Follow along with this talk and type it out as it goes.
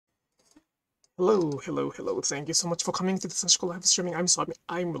Hello. Thank you so much for coming to the Sashiko Live Streaming. I'm sorry,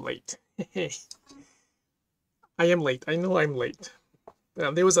 I'm late. I am late. I know I'm late.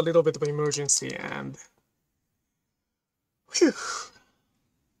 There was a little bit of an emergency and... Whew.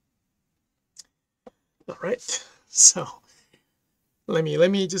 Alright, so... Let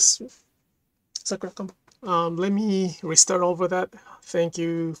me just... Sakura, come. Let me restart over that. Thank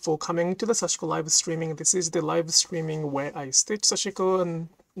you for coming to the Sashiko Live Streaming. This is the live streaming where I stitch Sashiko and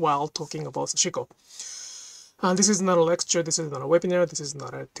while talking about Sashiko. This is not a lecture, this is not a webinar, this is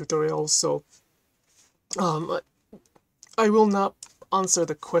not a tutorial, so I will not answer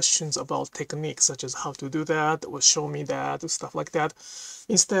the questions about techniques such as how to do that or show me that, stuff like that.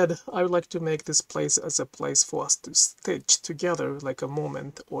 Instead, I would like to make this place as a place for us to stitch together, like a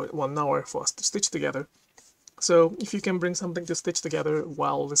moment or 1 hour for us to stitch together. So if you can bring something to stitch together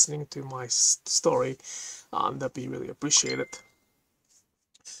while listening to my story, that'd be really appreciated.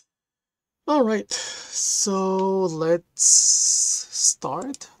 Alright, so let's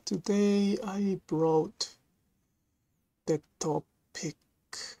start. Today I brought the topic.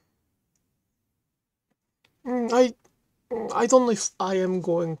 I don't know if I am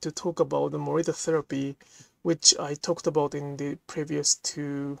going to talk about the Morita therapy, which I talked about in the previous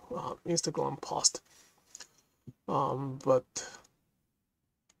 2 Instagram posts. But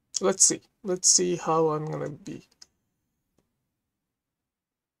let's see how I'm gonna be.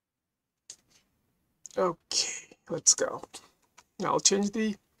 Okay, let's go. Now I'll change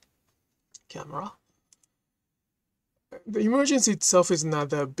the camera. The emergency itself is not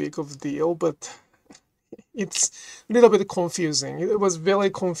that big of a deal, but it's a little bit confusing. It was very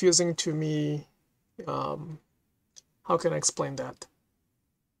confusing to me. How can I explain that?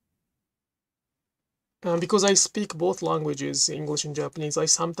 Because I speak both languages, English and Japanese, I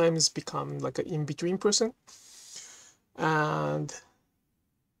sometimes become like an in-between person. And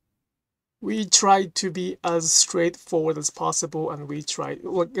we try to be as straightforward as possible, and we try,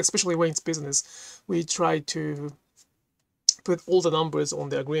 like, especially when it's business, we try to put all the numbers on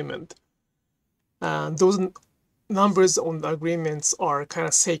the agreement. And those numbers on the agreements are kind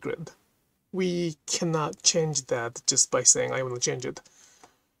of sacred. We cannot change that just by saying, I want to change it.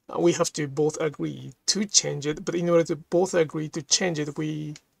 We have to both agree to change it, but in order to both agree to change it,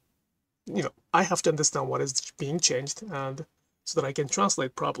 I have to understand what is being changed, and so that I can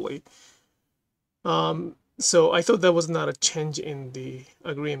translate properly. So I thought that was not a change in the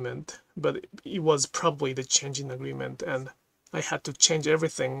agreement, but it was probably the change in agreement, and I had to change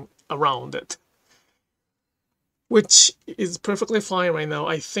everything around it, which is perfectly fine right now.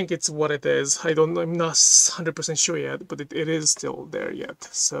 I think it's what it is. I'm not 100% sure yet, but it is still there yet.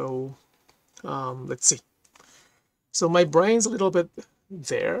 So let's see. So my brain's a little bit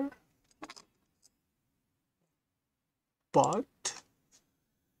there, but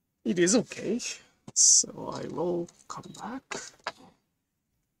it is okay. So I will come back.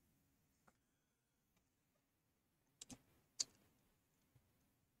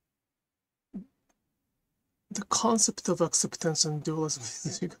 The concept of acceptance and dualism.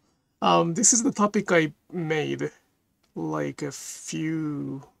 This is the topic I made like a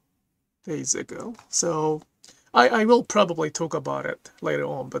few days ago. So I will probably talk about it later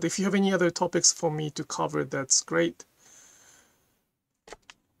on. But if you have any other topics for me to cover, that's great.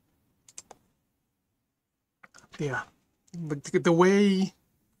 Yeah, but the way,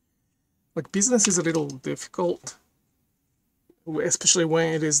 like, business is a little difficult, especially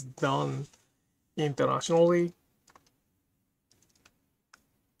when it is done internationally.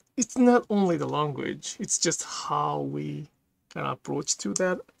 It's not only the language, it's just how we can approach to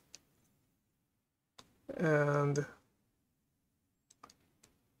that. And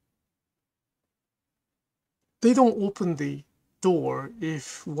they don't open the door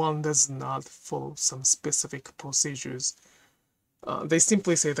if one does not follow some specific procedures. They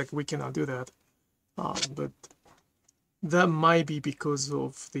simply say that we cannot do that, but that might be because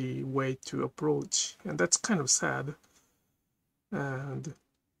of the way to approach, and that's kind of sad. And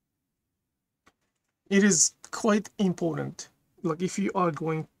it is quite important, like, if you are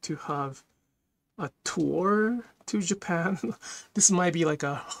going to have a tour to Japan, this might be like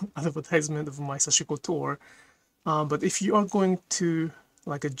a advertisement of my Sashiko tour. But if you are going to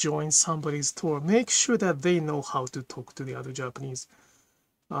join somebody's tour, make sure that they know how to talk to the other Japanese,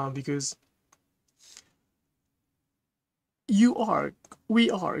 because we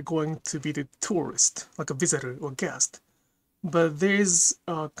are going to be the tourist, like a visitor or guest, but there's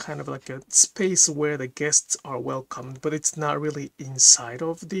kind of like a space where the guests are welcomed, but it's not really inside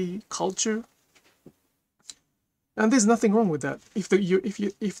of the culture. And there's nothing wrong with that. If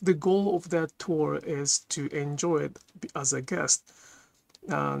the goal of that tour is to enjoy it as a guest,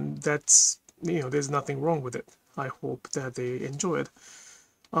 that's there's nothing wrong with it. I hope that they enjoy it.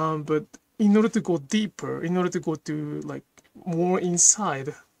 But in order to go deeper, in order to go to like more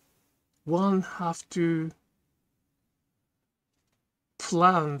inside, one have to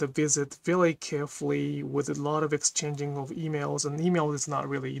plan the visit very carefully with a lot of exchanging of emails, and email is not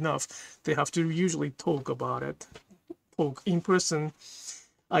really enough. They have to usually talk about it, talk in person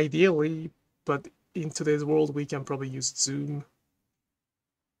ideally, but in today's world we can probably use Zoom.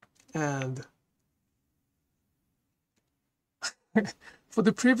 And for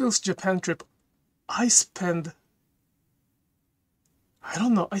the previous Japan trip, I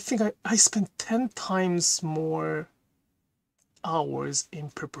don't know, I think I spent 10 times more hours in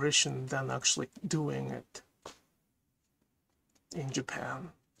preparation than actually doing it in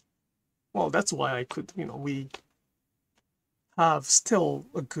Japan. Well, that's why I could, we have still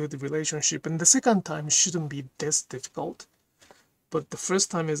a good relationship, and the second time shouldn't be this difficult, but the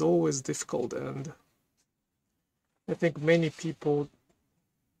first time is always difficult. And I think many people,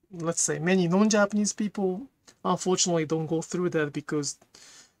 let's say many non-Japanese people, unfortunately don't go through that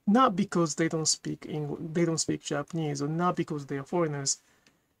not because they don't speak English, they don't speak Japanese, or not because they are foreigners,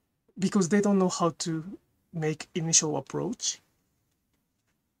 because they don't know how to make initial approach.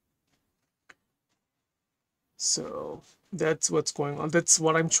 So that's what's going on. That's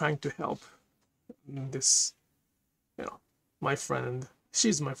what I'm trying to help this, my friend.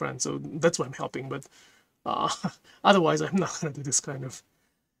 She's my friend, so that's why I'm helping. But otherwise, I'm not gonna do this kind of.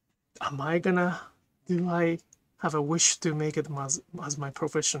 Do I have a wish to make it as my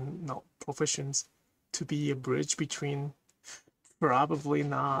professions to be a bridge between? Probably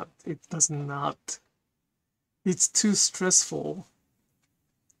not. It does not. It's too stressful.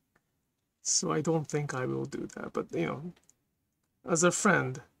 So I don't think I will do that. But, as a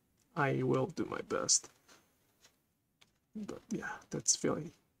friend, I will do my best. But yeah, that's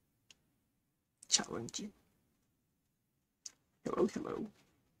very challenging. Hello, hello.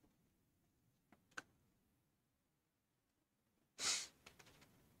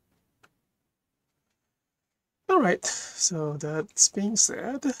 Alright, so that's being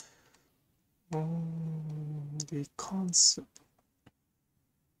said, the concept.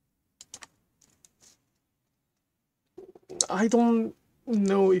 I don't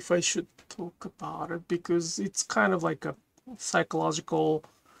know if I should talk about it because it's kind of like a psychological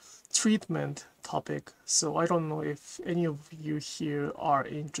treatment topic. So I don't know if any of you here are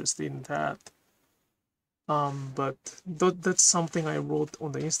interested in that. But that's something I wrote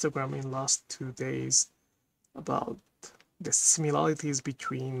on the Instagram in last 2 days about the similarities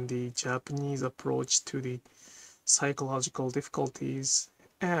between the Japanese approach to the psychological difficulties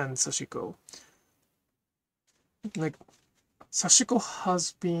and Sashiko. Like, Sashiko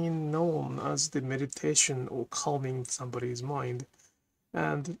has been known as the meditation or calming somebody's mind,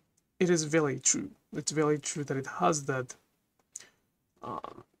 and it is very true. It's very true that it has that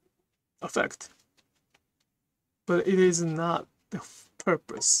effect, but it is not the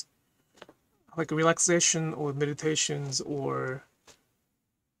purpose. Like relaxation or meditations, or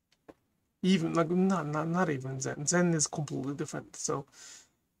even like not even Zen. Zen is completely different. So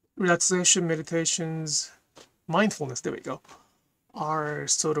relaxation, meditations, mindfulness, there we go, are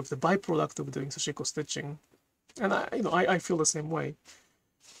sort of the byproduct of doing Sashiko stitching. And I feel the same way.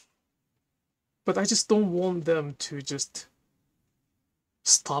 But I just don't want them to just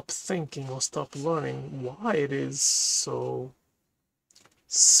stop thinking or stop learning why it is so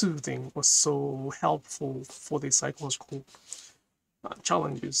soothing or so helpful for the psychological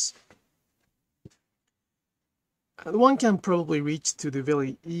challenges. And one can probably reach to the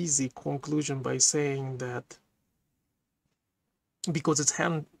very easy conclusion by saying that because it's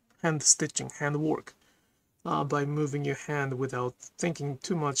hand stitching, hand work, by moving your hand without thinking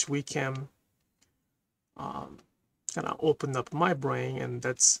too much, we can kind of open up my brain, and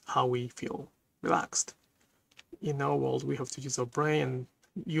that's how we feel relaxed. In our world, we have to use our brain, and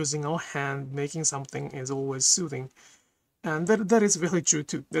using our hand, making something is always soothing. And that is very true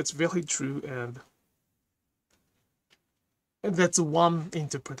too. That's very true, and that's one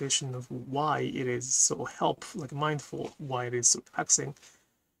interpretation of why it is so helpful, like mindful, why it is so relaxing.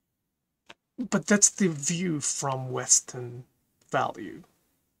 But that's the view from Western value,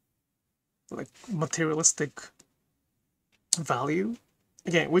 like materialistic value,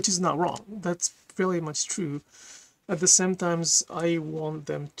 again, which is not wrong. That's very much true. At the same time, I want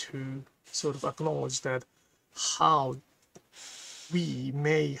them to sort of acknowledge that how we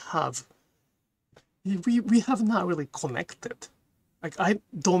may have we have not really connected. Like, I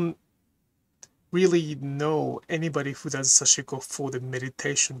don't really know anybody who does Sashiko for the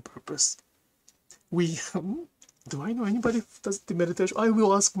meditation purpose. Do I know anybody who does the meditation? I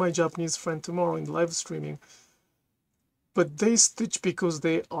will ask my Japanese friend tomorrow in live streaming. But they stitch because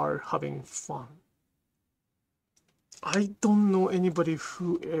they are having fun. I don't know anybody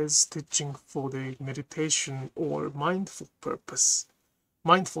who is stitching for the meditation or mindfulness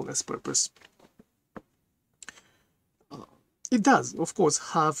purpose. It does, of course,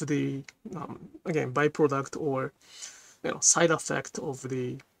 have the again byproduct or side effect of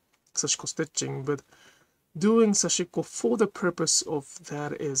the Sashiko stitching, but doing Sashiko for the purpose of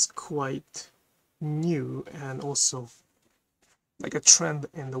that is quite new and also like a trend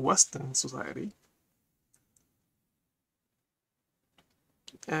in the Western society.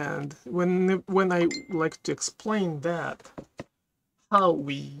 And when I like to explain that, how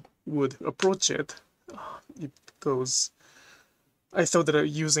we would approach it, it goes, I thought that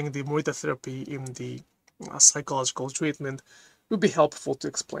using the Morita therapy in the psychological treatment would be helpful to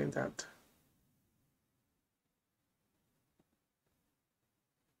explain that.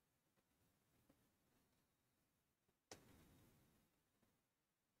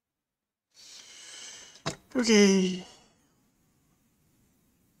 Okay.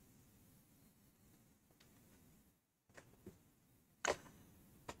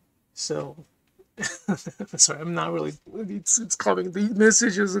 So, sorry, I'm not really. It's coming. The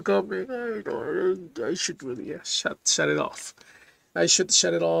messages are coming. I should really shut it off. I should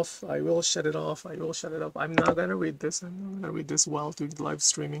shut it off. I will shut it off. I will shut it off. I'm not gonna read this. I'm not gonna read this while doing the live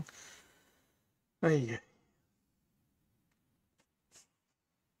streaming.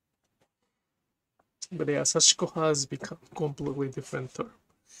 But yeah, Sashiko has become completely different term.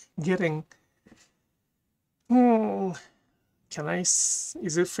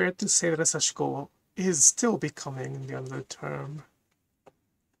 Is it fair to say that Sashiko is still becoming the other term?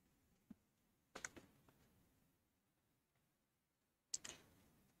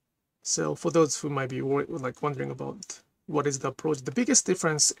 So for those who might be wondering about what is the approach, the biggest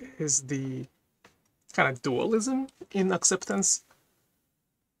difference is the kind of dualism in acceptance.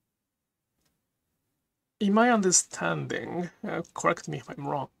 In my understanding, correct me if I'm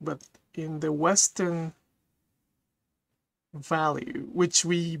wrong, but in the Western value, which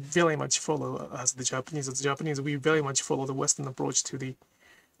we very much follow as the Japanese, we very much follow the Western approach to the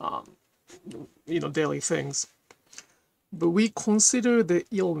daily things. But we consider the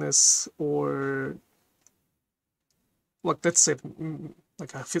illness or let's say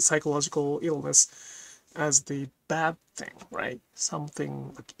like a psychological illness as the bad thing, right?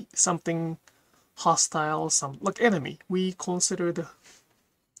 Something hostile, like enemy. We consider the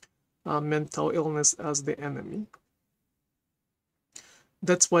mental illness as the enemy.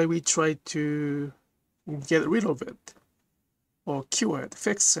 That's why we try to get rid of it or cure it,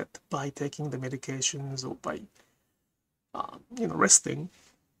 fix it by taking the medications or by resting.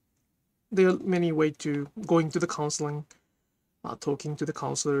 There are many ways to going to the counseling, talking to the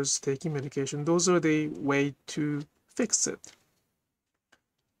counselors, taking medication. Those are the way to fix it.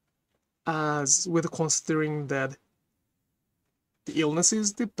 As with considering that the illness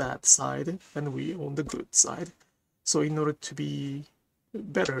is the bad side and we on the good side. So in order to be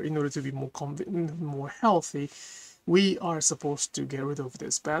better, in order to be more healthy, we are supposed to get rid of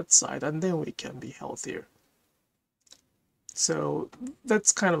this bad side and then we can be healthier. So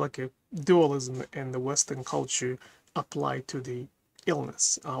that's kind of like a dualism in the Western culture applied to the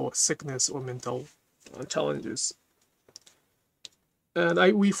illness, or sickness or mental challenges. And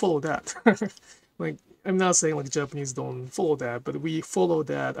we follow that. Like, I'm not saying like Japanese don't follow that, but we follow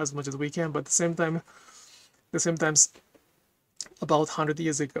that as much as we can. But at the same time, about 100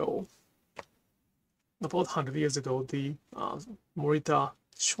 years ago, the Morita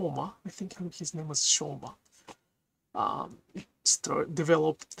Shoma, I think his name was Shoma,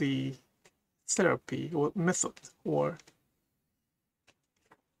 developed the therapy or method or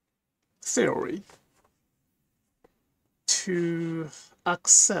theory to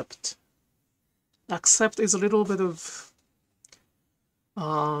accept. Accept is a little bit of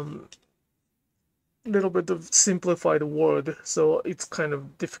simplified word, so it's kind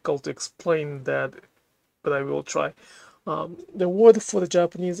of difficult to explain that, but I will try. The word for the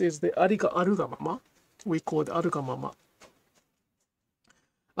Japanese is the arugamama. We call it arugamama.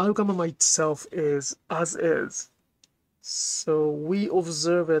 Arugamama itself is as is. So we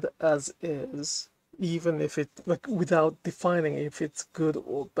observe it as is, even if it, like, without defining if it's good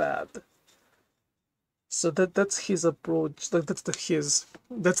or bad. So that's his approach. That's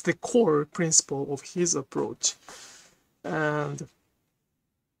the core principle of his approach, and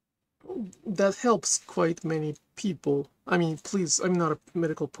that helps quite many people. I mean, please, I'm not a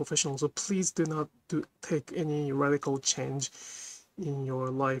medical professional, so please do not take any radical change in your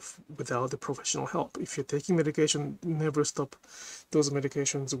life without the professional help. If you're taking medication, never stop those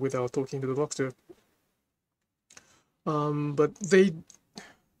medications without talking to the doctor. But they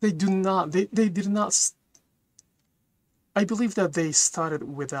did not. I believe that they started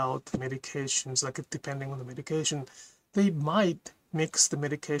without medications, like depending on the medication. They might mix the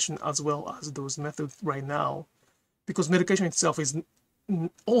medication as well as those methods right now, because medication itself is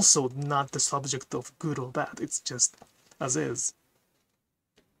also not the subject of good or bad, it's just as is.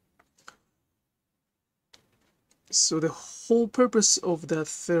 So the whole purpose of that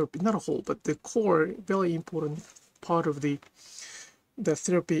therapy, not a whole, but the core, very important part of the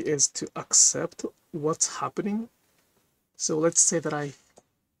therapy is to accept what's happening. So let's say that I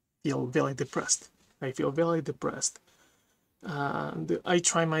feel very depressed. And I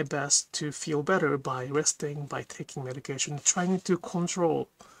try my best to feel better by resting, by taking medication, trying to control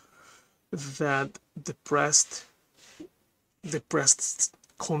that depressed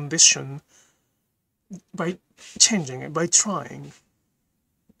condition by changing it, by trying.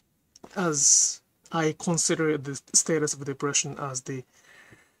 As I consider the status of depression as the,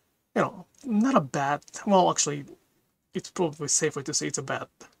 not a bad, well, actually, it's probably safer to say it's a bad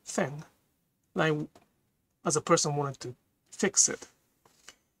thing. I, as a person, wanted to fix it.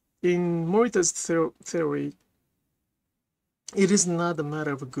 In Morita's theory, it is not a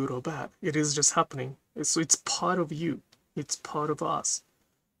matter of good or bad. It is just happening. So it's part of you. It's part of us.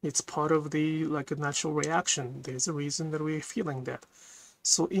 It's part of the, like, a natural reaction. There's a reason that we're feeling that.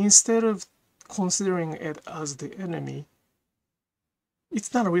 So instead of considering it as the enemy,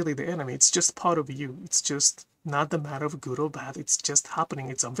 it's not really the enemy. It's just part of you. It's just not a matter of good or bad. It's just happening.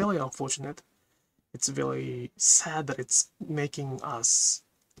 It's very unfortunate. It's very sad that it's making us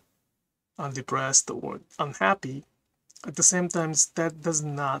depressed or unhappy. At the same time, that does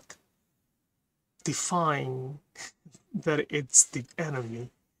not define that it's the enemy.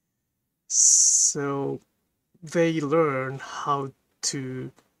 So they learn how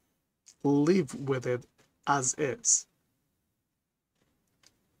to live with it as is.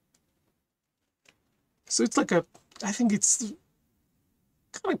 So it's like I think it's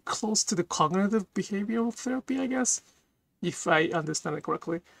kind of close to the cognitive behavioral therapy, I guess, if I understand it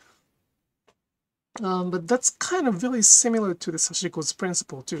correctly. But that's kind of very similar to the Sashiko's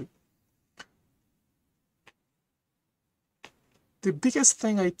principle too. The biggest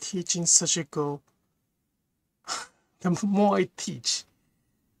thing I teach in Sashiko, the more I teach,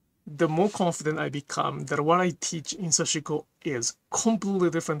 the more confident I become that what I teach in Sashiko is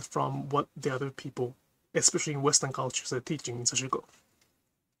completely different from what the other people, especially in Western cultures, are teaching in Sashiko.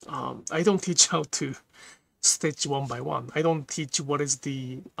 I don't teach how to stitch one by one. I don't teach what is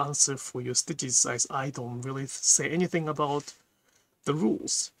the answer for your stitches. I don't really say anything about the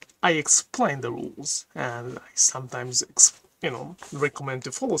rules. I explain the rules, and I sometimes recommend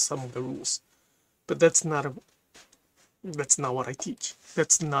to follow some of the rules, but that's not what I teach.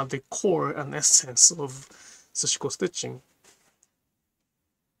 That's not the core and essence of Sashiko stitching.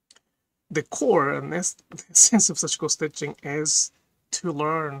 The core and essence of Sashiko stitching is to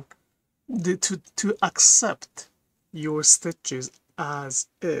learn to accept your stitches as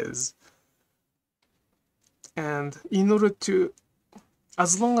is, and in order to,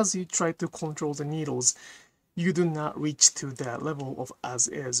 as long as you try to control the needles, you do not reach to that level of as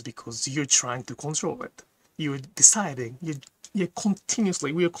is because you're trying to control it. You're deciding. We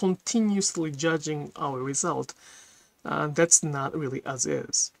are continuously judging our result, and that's not really as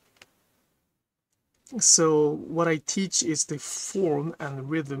is. So what I teach is the form and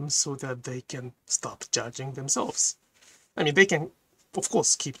rhythm so that they can stop judging themselves. I mean, they can, of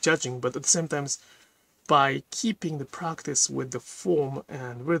course, keep judging, but at the same time, by keeping the practice with the form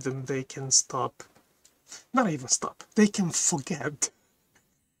and rhythm, they can stop, not even stop, they can forget.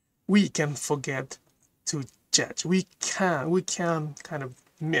 We can forget to judge. We can kind of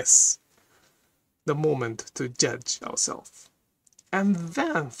miss the moment to judge ourselves. And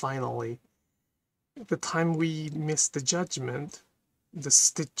then finally, the time we miss the judgment, the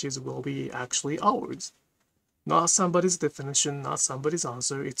stitches will be actually ours. Not somebody's definition, not somebody's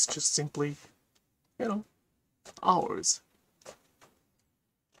answer. It's just simply, ours.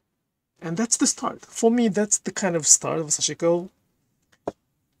 And that's the start. For me, that's the kind of start of Sashiko.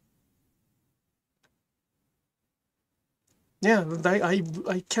 Yeah,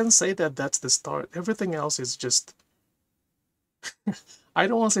 I can say that that's the start. Everything else is just... I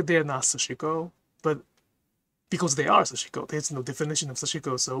don't want to say they're not Sashiko, but because they are Sashiko, there's no definition of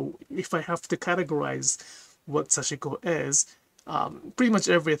Sashiko. So if I have to categorize what Sashiko is, pretty much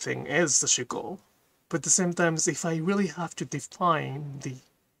everything is Sashiko. But at the same time, if I really have to define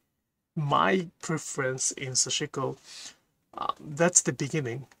my preference in Sashiko, That's the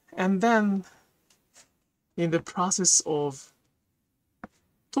beginning. And then in the process of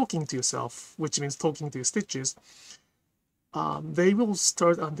talking to yourself, which means talking to your stitches, they will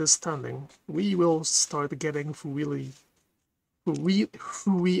start understanding. We will start getting really who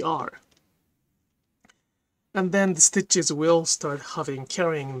we are. And then the stitches will start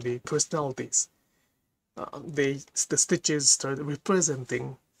carrying the personalities. The stitches start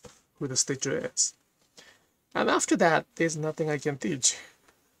representing who the stitcher is. And after that, there's nothing I can teach.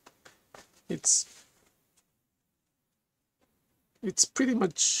 It's pretty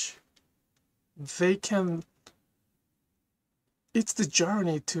much, it's the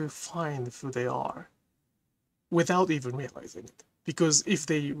journey to find who they are without even realizing it. Because if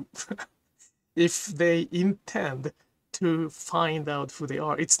they if they intend to find out who they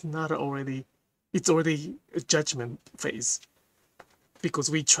are, it's already a judgment phase. Because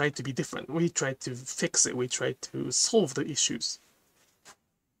we try to be different, we try to fix it, we try to solve the issues.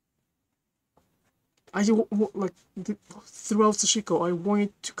 Like throughout Sashiko, I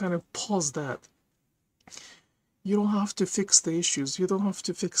want to kind of pause that. You don't have to fix the issues, you don't have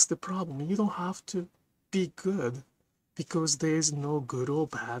to fix the problem, you don't have to be good, because there's no good or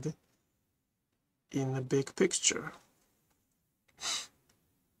bad in the big picture.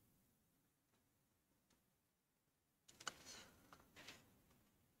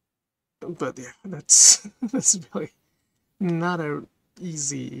 But yeah, that's really not an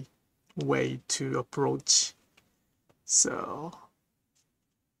easy way to approach. So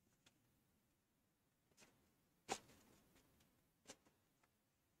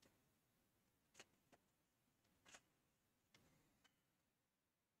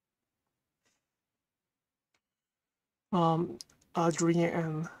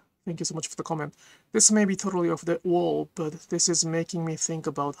Adrienne, thank you so much for the comment. This may be totally off the wall, but this is making me think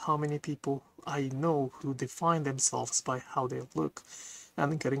about how many people I know who define themselves by how they look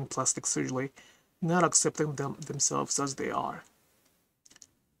and getting plastic surgery, not accepting themselves as they are,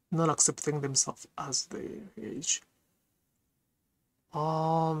 not accepting themselves as they age.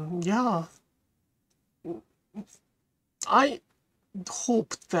 Yeah, I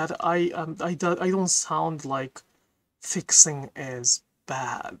hope that I don't sound like fixing is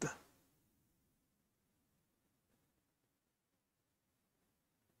bad.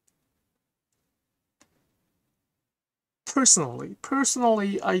 Personally,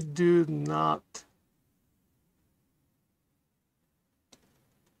 I do not.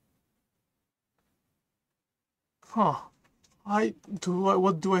 What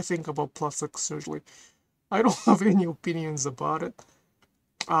do I think about plastic surgery? I don't have any opinions about it.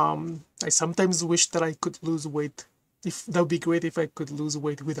 I sometimes wish that I could lose weight. If that would be great if I could lose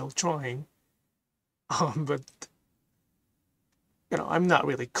weight without trying. But you know, I'm not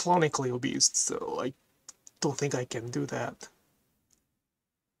really chronically obese, so I don't think I can do that.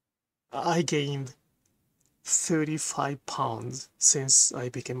 I gained 35 pounds since I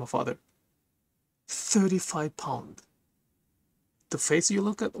became a father. 35 pounds. The face you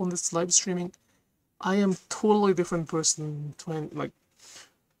look at on this live streaming, I am totally different person. Like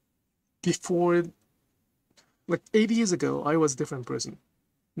before, like 8 years ago, I was a different person.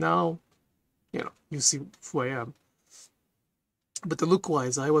 Now, you know, you see who I am. But the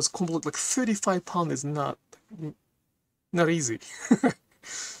look-wise, I was complete. Like 35 pounds is not easy.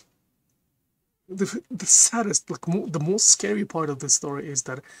 The saddest, like the most scary part of this story is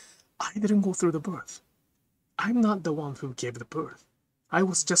that I didn't go through the birth. I'm not the one who gave the birth. I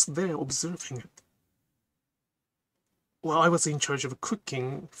was just there observing it. Well, I was in charge of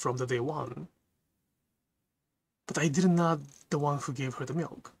cooking from the day one. But I did not the one who gave her the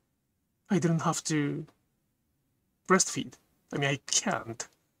milk. I didn't have to breastfeed. I mean, I can't,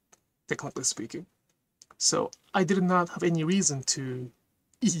 technically speaking. So I did not have any reason to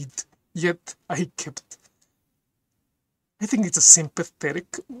eat, yet I kept. I think it's a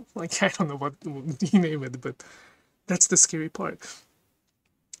sympathetic, like, I don't know what you name it, but that's the scary part.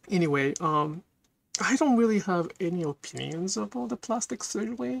 Anyway, I don't really have any opinions about the plastic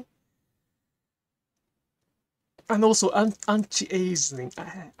surgery. And also anti-aging,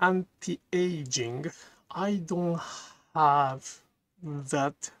 I don't have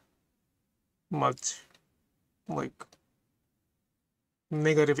that much like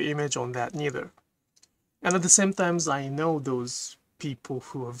negative image on that neither. And at the same time, I know those people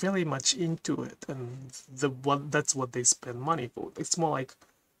who are very much into it, and that's what they spend money for. It's more like,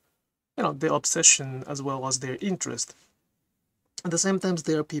 you know, their obsession as well as their interest. At the same time,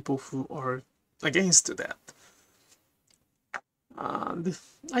 there are people who are against that.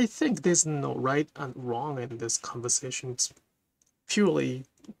 I think there's no right and wrong in this conversation. It's purely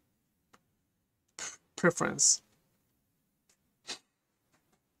preference.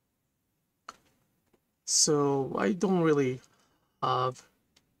 So I don't really have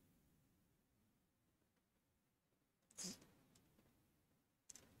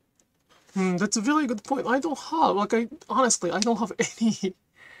that's a really good point. I don't have, like, I honestly, I don't have any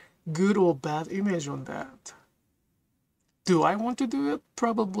good or bad image on that. Do I want to do it?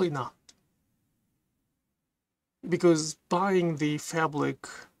 Probably not. Because buying the fabric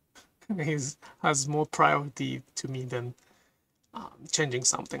has more priority to me than changing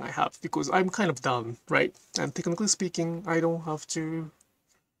something I have, because I'm kind of done, right? And technically speaking, I don't have to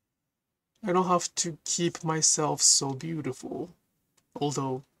keep myself so beautiful.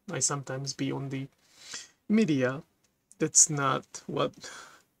 Although I sometimes be on the media, that's not what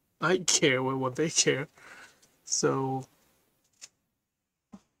I care or what they care. So,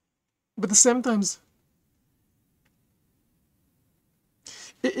 but at the same times,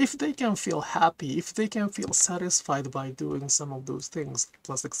 if they can feel happy, if they can feel satisfied by doing some of those things,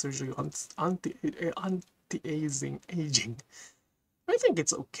 plastic surgery, anti-aging, I think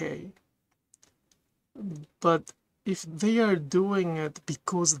it's okay. But if they are doing it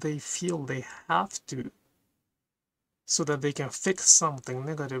because they feel they have to, so that they can fix something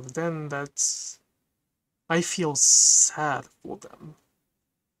negative, then that's, I feel sad for them.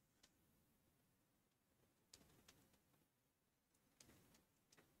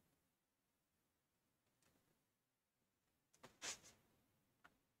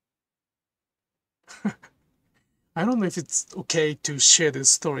 I don't know if it's okay to share this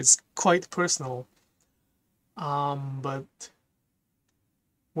story. It's quite personal. But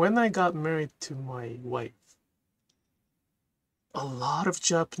when I got married to my wife, a lot of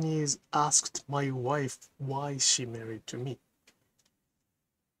Japanese asked my wife why she married to me.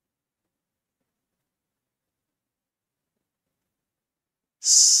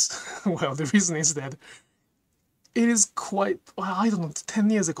 Well, the reason is that it is quite, well, I don't know, 10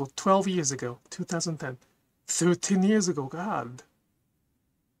 years ago, 12 years ago, 2010, 13 years ago, God.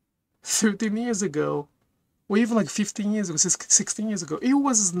 13 years ago, or even like 15 years ago, 16 years ago, it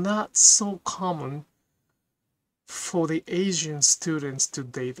was not so common for the Asian students to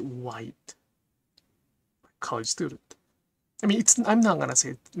date white college student. I mean, I'm not gonna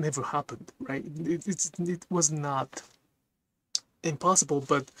say it never happened, right? It was not impossible,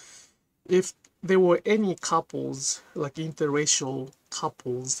 but if there were any couples, like interracial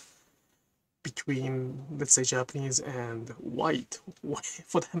couples between, let's say, Japanese and white,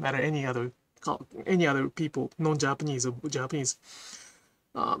 for that matter, any other people, non-Japanese or Japanese,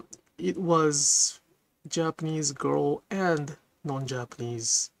 it was Japanese girl and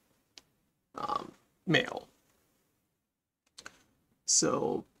non-Japanese male.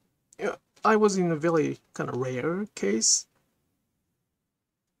 So yeah, I was in a very kind of rare case,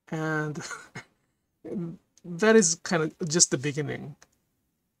 and that is kind of just the beginning.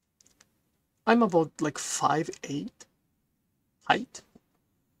 I'm about like 5'8" height,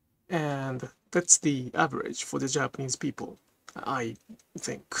 and that's the average for the Japanese people, I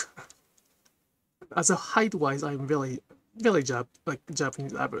think. As a height-wise, I'm very, very like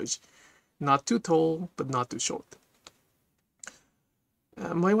Japanese average. Not too tall, but not too short.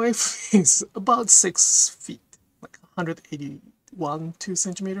 My wife is about 6 feet, like 181, 2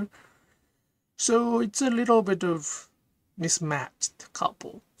 centimeter. So it's a little bit of mismatched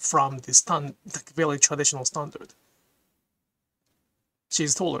couple from the like very traditional standard.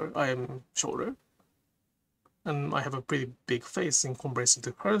 She's taller, I am shorter, and I have a pretty big face in comparison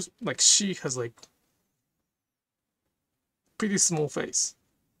to her. Like, she has like pretty small face.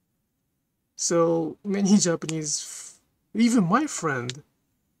 So many Japanese, even my friend,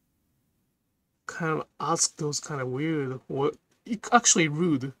 kind of ask those kind of weird, or actually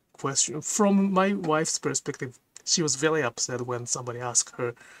rude question. From my wife's perspective, she was very upset when somebody asked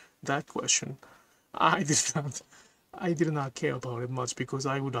her that question. I did not care about it much, because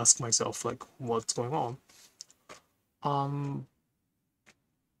I would ask myself, like, what's going on?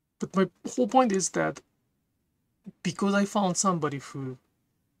 But my whole point is that because I found somebody who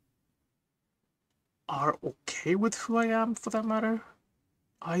are okay with who I am, for that matter,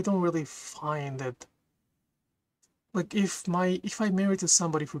 I don't really find that, like, if I marry to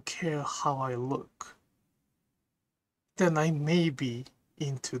somebody who care how I look, then I may be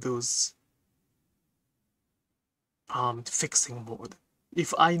into those fixing mode.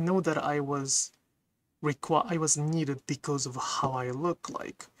 If I know that I was needed because of how I look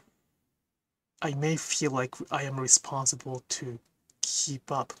like, I may feel like I am responsible to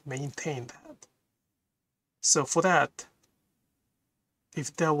keep up, maintain that. So for that,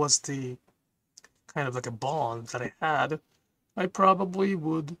 if that was the kind of like a bond that I had, I probably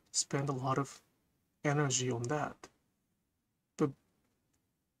would spend a lot of energy on that. But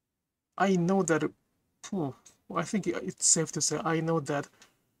I know that I think it's safe to say I know that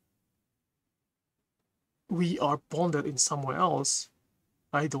we are bonded in somewhere else.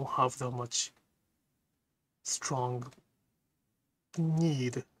 I don't have that much strong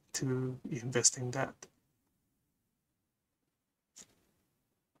need to invest in that.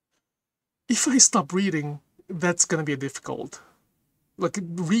 If I stop reading, that's gonna be difficult. Like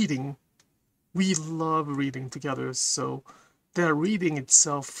reading, we love reading together, so that reading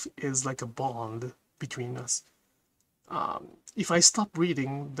itself is like a bond between us. If I stop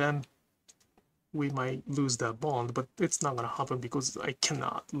reading, then we might lose that bond, but it's not gonna happen because I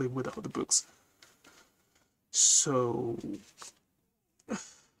cannot live without the books. So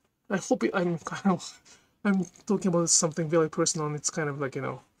I hope I'm talking about something very personal, and it's kind of like,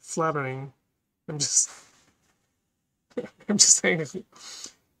 flattering. I'm just saying,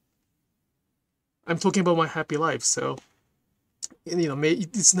 I'm talking about my happy life, so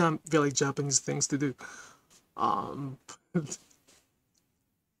it's not very Japanese things to do. I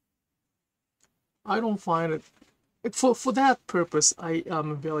don't find it for that purpose. I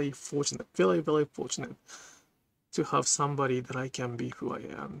am very fortunate, very, very fortunate to have somebody that I can be who I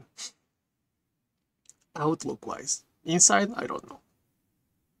am. Outlook wise, inside, I don't know.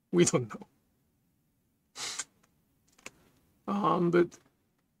 We don't know. But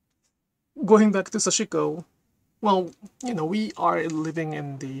going back to Sashiko, well, we are living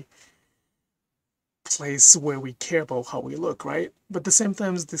in the place where we care about how we look, right? But at the same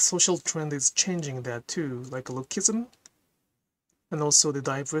time, the social trend is changing that too, like lookism, and also the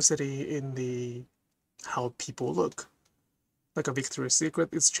diversity in the how people look. Like a Victoria's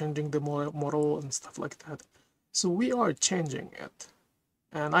Secret is changing the model and stuff like that. So we are changing it,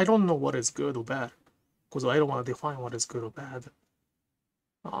 and I don't know what is good or bad, because I don't want to define what is good or bad.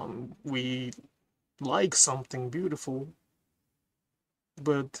 We like something beautiful,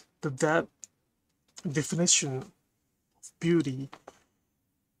 but that definition of beauty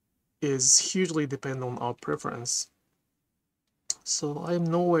is hugely dependent on our preference. So I am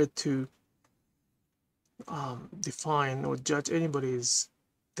nowhere to define or judge anybody's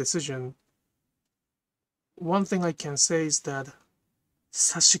decision. One thing I can say is that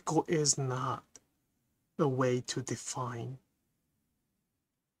Sashiko is not a way to define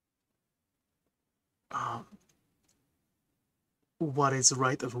what is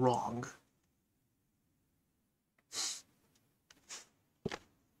right and wrong.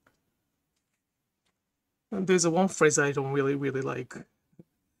 And there's one phrase I don't really like,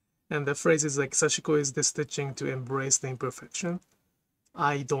 and the phrase is like, Sashiko is the stitching to embrace the imperfection.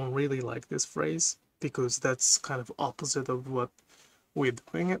 I don't really like this phrase because that's kind of opposite of what we're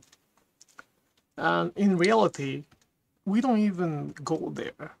doing it. And in reality, we don't even go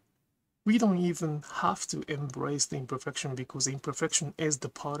there. We don't even have to embrace the imperfection because the imperfection is the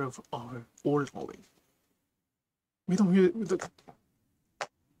part of our ordinary. We don't really,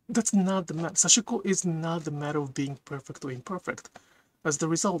 that's not the matter. Sashiko is not the matter of being perfect or imperfect. As the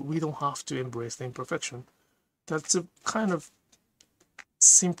result, we don't have to embrace the imperfection. That's a kind of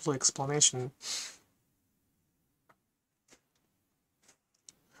simple explanation.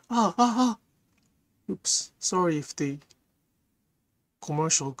 Oops, sorry if the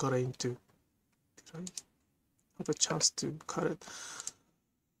commercial got into. Did I have a chance to cut it?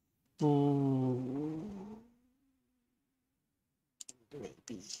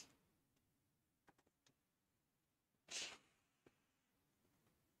 Maybe.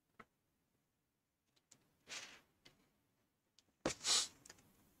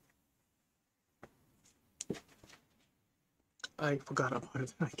 I forgot about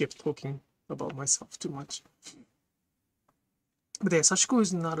it. I kept talking about myself too much. But yeah, Sashiko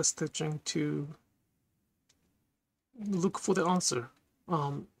is not a stitching to look for the answer.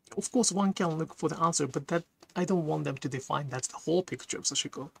 Of course, one can look for the answer, but that I don't want them to define that's the whole picture of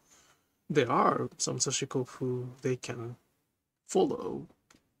Sashiko. There are some Sashiko who they can follow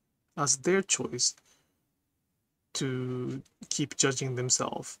as their choice to keep judging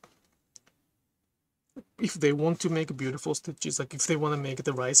themselves. If they want to make beautiful stitches, like if they want to make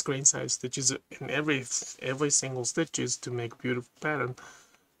the rice grain size stitches in every single stitches to make beautiful pattern,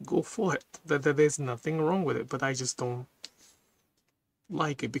 go for it. There's nothing wrong with it, but I just don't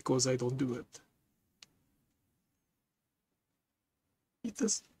like it because I don't do it. It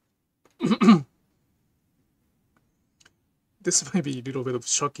does. This might be a little bit of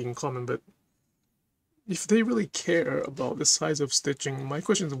shocking comment, but if they really care about the size of stitching, my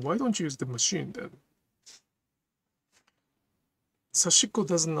question is, why don't you use the machine then? Sashiko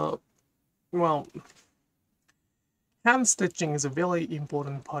does not, well, hand stitching is a very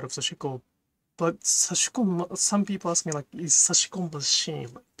important part of Sashiko, but Sashiko, some people ask me like, is Sashiko machine,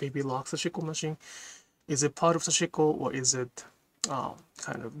 like baby lock Sashiko machine? Is it part of Sashiko, or is it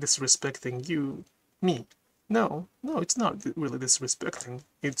kind of disrespecting me? No, it's not really disrespecting.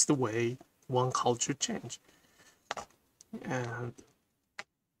 It's the way one culture change. And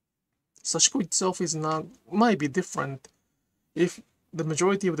Sashiko itself might be different. If the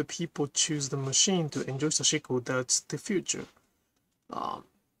majority of the people choose the machine to enjoy Sashiko, that's the future.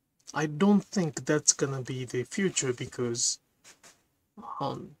 I don't think that's gonna be the future, because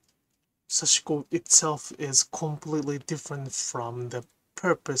Sashiko itself is completely different from the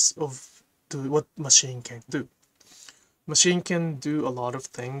purpose of what machine can do. Machine can do a lot of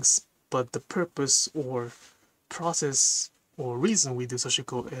things, but the purpose or process or reason we do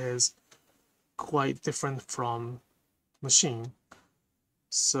Sashiko is quite different from machine.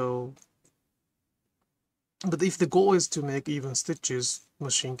 So, but if the goal is to make even stitches,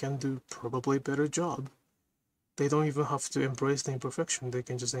 machine can do probably a better job. They don't even have to embrace the imperfection, they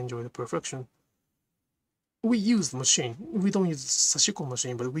can just enjoy the perfection. We use the machine. We don't use Sashiko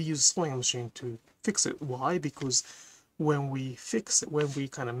machine, but we use sewing machine to fix it. Why? Because when we fix it, when we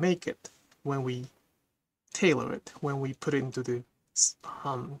kind of make it, when we tailor it, when we put it into the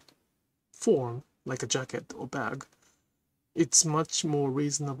form, like a jacket or bag, it's much more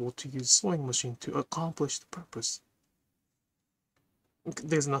reasonable to use sewing machine to accomplish the purpose.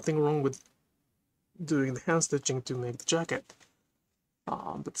 There's nothing wrong with doing the hand stitching to make the jacket,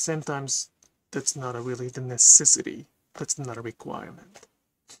 but at the same time, that's not really the necessity. That's not a requirement.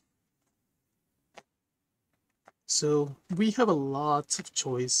 So we have a lot of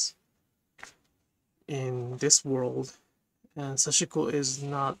choice in this world, and Sashiko is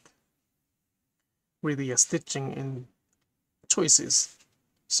not really a stitching in choices.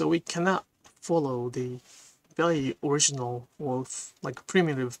 So we cannot follow the very original or like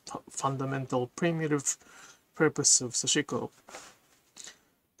primitive, fundamental, primitive purpose of Sashiko.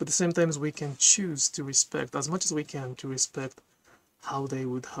 But at the same time, we can choose to respect, as much as we can, to respect how they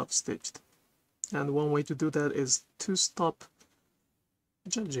would have stitched. And one way to do that is to stop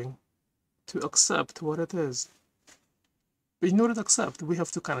judging, to accept what it is. But in order to accept, we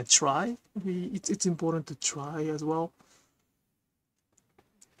have to kind of try. It's important to try as well.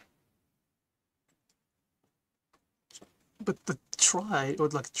 But the try, or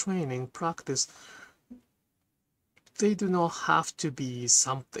like training, practice, they do not have to be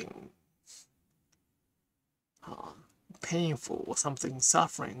something painful or something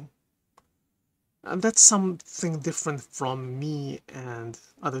suffering. And that's something different from me and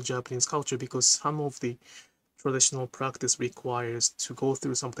other Japanese culture, because some of the traditional practice requires to go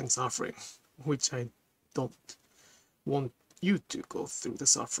through something suffering, which I don't want you to go through the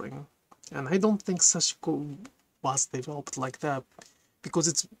suffering. And I don't think Sashiko was developed like that, because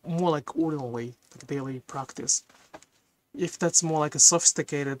it's more like ordinary, like daily practice. If that's more like a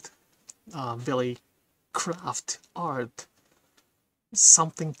sophisticated, very craft art,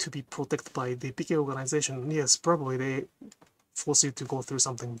 something to be protected by the bigger organization, yes, probably they force you to go through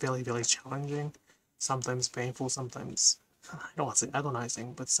something very, very challenging, sometimes painful, sometimes, I don't want to say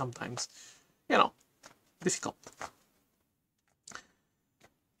agonizing, but sometimes, difficult.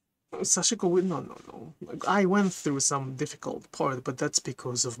 Sashiko, no. I went through some difficult part, but that's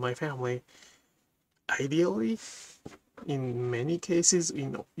because of my family. Ideally, in many cases,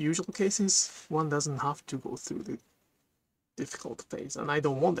 in usual cases, one doesn't have to go through the difficult phase, and I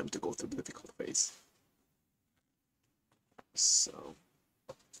don't want them to go through the difficult phase. So,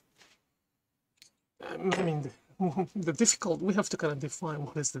 I mean, the difficult, we have to kind of define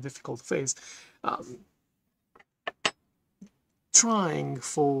what is the difficult phase. Trying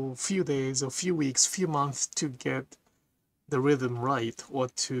for a few days or few weeks, few months to get the rhythm right, or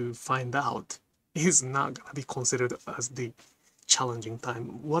to find out, is not going to be considered as the challenging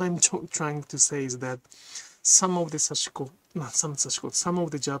time. What I'm trying to say is that some of the some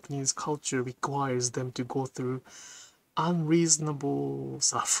of the Japanese culture requires them to go through unreasonable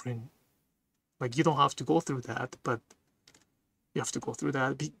suffering. Like, you don't have to go through that, but you have to go through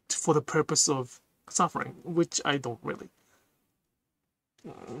that for the purpose of suffering, which I don't really.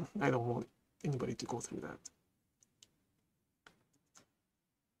 I don't want anybody to go through that.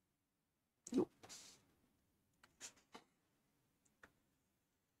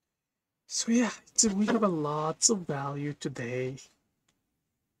 So yeah, we have a lot of value today.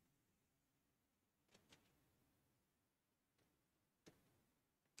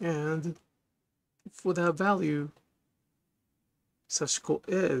 And for that value, Sashiko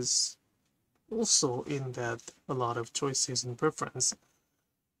is also in that a lot of choices and preference.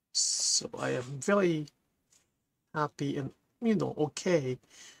 So I am very happy and, okay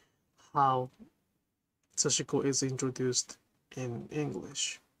how Sashiko is introduced in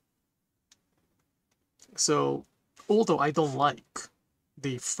English. So, although I don't like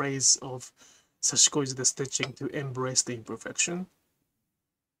the phrase of Sashiko is the stitching to embrace the imperfection,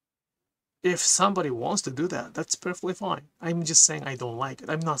 if somebody wants to do that, that's perfectly fine. I'm just saying I don't like it.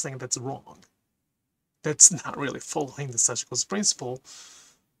 I'm not saying that's wrong. That's not really following the Sashiko's principle,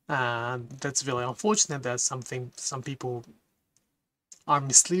 and that's really unfortunate that some people are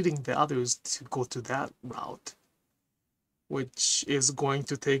misleading the others to go to that route, which is going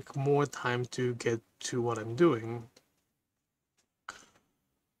to take more time to get to what I'm doing.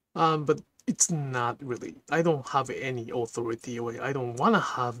 But it's not really, I don't have any authority, or I don't want to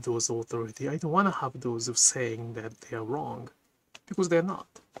have those authority. I don't want to have those of saying that they are wrong, because they're not.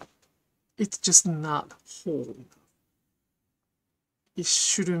 It's just not whole. It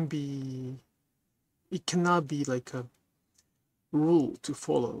shouldn't be, it cannot be like a rule to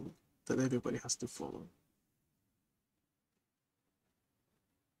follow that everybody has to follow.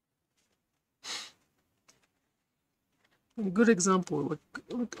 A good example,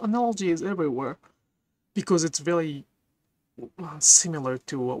 like analogy is everywhere, because it's very similar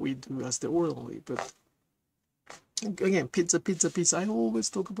to what we do as the orderly. But again, pizza. I always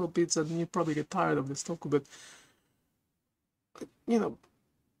talk about pizza, and you probably get tired of this talk, but you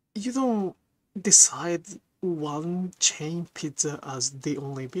don't decide one chain pizza as the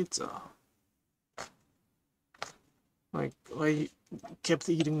only pizza. Like, I kept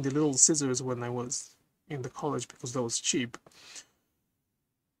eating the Little Scissors when I was in the college because that was cheap.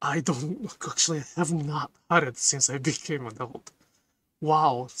 I have not had it since I became an adult.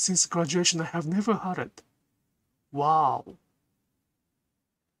 Wow, since graduation I have never had it. Wow.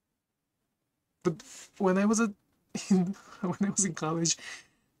 But when I was in college,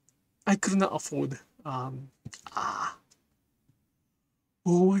 I could not afford oh,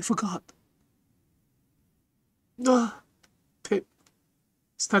 I forgot.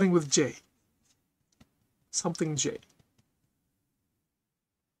 Starting with J. Something J.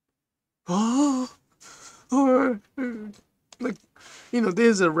 Like,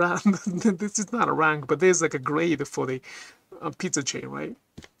 there's a rank. This is not a rank, but there's like a grade for the pizza chain, right?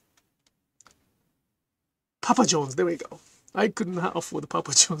 Papa John's, there we go. I could not afford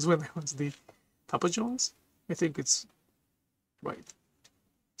Papa John's when I was the Papa John's. I think it's right.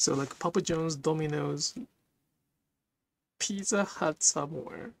 So like Papa John's, Domino's, Pizza Hut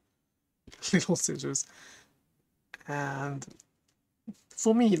somewhere, Little Scissors, and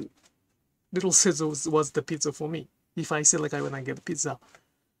for me, Little Scissors was the pizza for me. If I say like when I get pizza,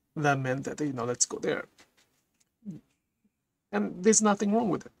 that meant that let's go there, and there's nothing wrong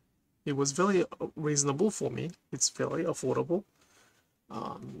with it. It was very reasonable for me. It's very affordable.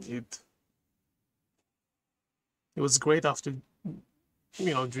 It was great after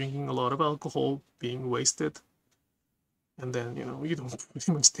drinking a lot of alcohol, being wasted, and then you don't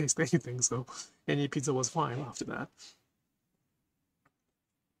pretty much taste anything. So any pizza was fine after that.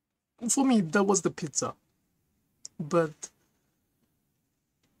 For me, that was the pizza. But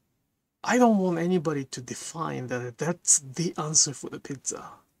I don't want anybody to define that that's the answer for the pizza.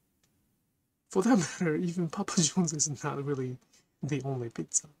 For that matter, even Papa John's is not really the only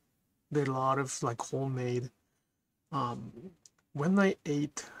pizza. There are a lot of like homemade. When I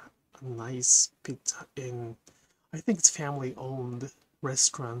ate a nice pizza in, I think it's family-owned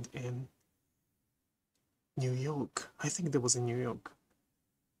restaurant in New York. I think that was in New York.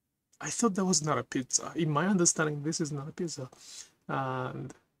 I thought that was not a pizza. In my understanding, this is not a pizza.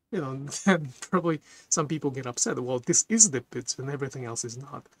 And, then probably some people get upset. Well, this is the pizza and everything else is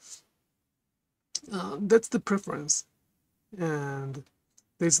not. That's the preference. And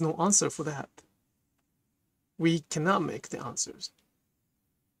there's no answer for that. We cannot make the answers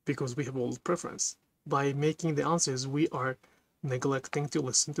because we have all preference. By making the answers, we are neglecting to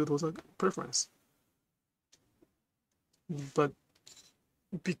listen to those preference. But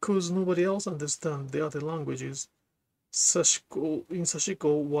because nobody else understands the other languages, in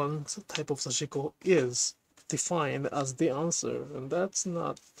Sashiko, one type of Sashiko is defined as the answer, and that's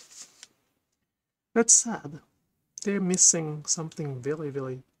sad. They're missing something very,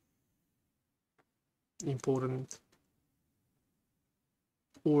 very important,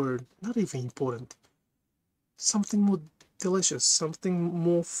 or not even important, something more delicious, something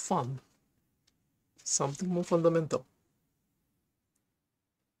more fun, something more fundamental.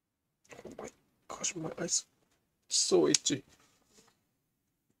 Oh my gosh, my eyes so itchy.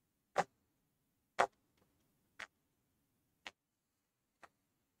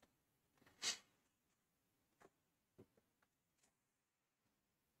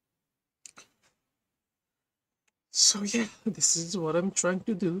 So yeah, this is what I'm trying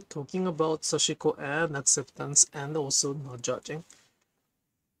to do, talking about Sashiko and acceptance and also not judging.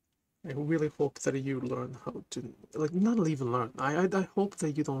 I really hope that you learn how to, like, not even learn. I hope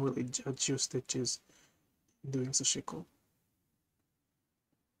that you don't really judge your stitches doing Sashiko.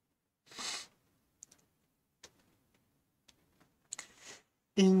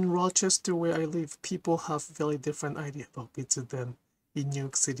 In Rochester, where I live, people have very different idea about pizza than in New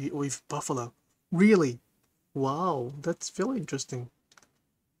York City or even Buffalo. Really? Wow, that's very interesting.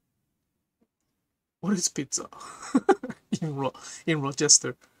 What is pizza in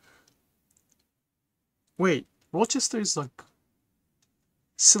Rochester? Wait, Rochester is like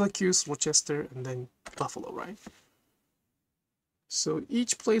Syracuse, Rochester, and then Buffalo, right? So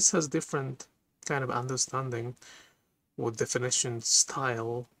each place has different kind of understanding or definition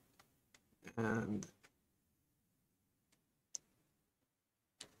style, and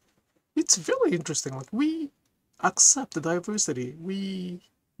it's very interesting. Like, we accept the diversity. We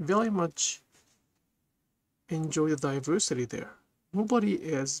very much enjoy the diversity there. Nobody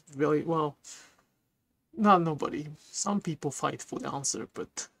is very, well, not nobody. Some people fight for the answer,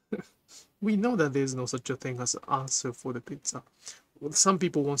 but we know that there's no such a thing as an answer for the pizza. Well, some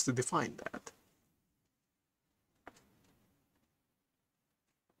people wants to define that.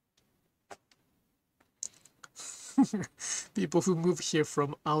 People who move here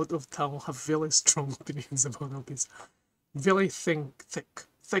from out of town have very strong opinions about our pizza. Very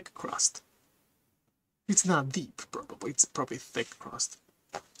thick crust. It's not deep, probably. It's probably thick crust.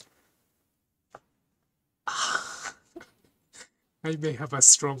 I may have a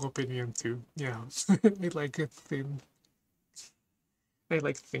strong opinion too. Yeah, I like it thin. I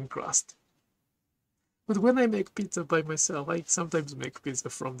like thin crust. But when I make pizza by myself, I sometimes make pizza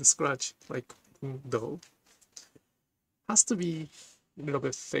from the scratch, like dough. Has to be a little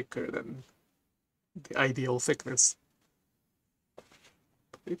bit thicker than the ideal thickness.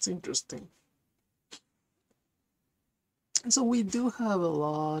 It's interesting. So we do have a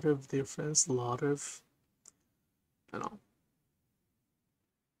lot of difference, a lot of, you know,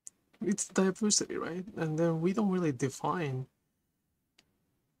 it's diversity, right? And then we don't really define,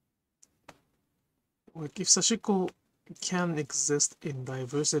 like, if Sashiko can exist in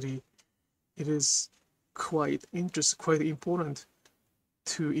diversity, it is quite interesting, quite important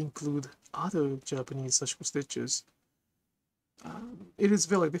to include other Japanese Sashiko stitches. It is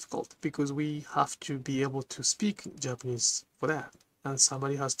very difficult because we have to be able to speak Japanese for that, and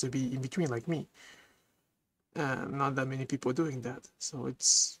somebody has to be in between, like me, and not that many people doing that. So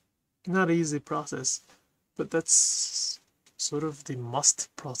it's not an easy process, but that's sort of the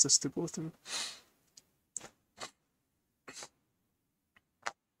must process to go through.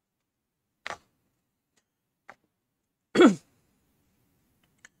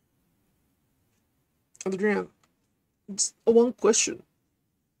 Adrian, one question.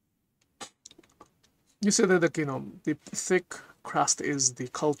 You said that, like, the thick crust is the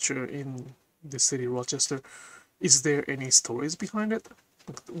culture in the city Rochester. Is there any stories behind it?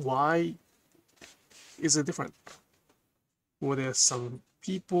 Like, why is it different? Were there some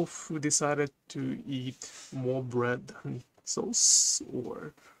people who decided to eat more bread than sauce,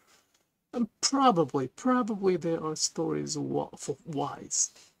 or probably there are stories for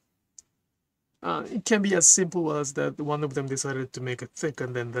whys. It can be as simple as that one of them decided to make it thick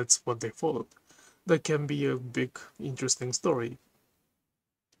and then that's what they followed. That can be a big, interesting story.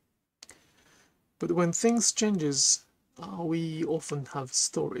 But when things changes, we often have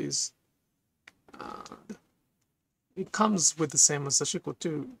stories. It comes with the same as Sashiko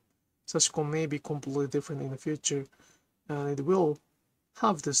too. Sashiko may be completely different in the future, and it will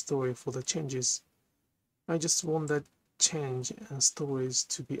have the story for the changes. I just want that change and stories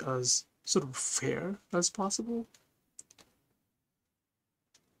to be as sort of fair as possible.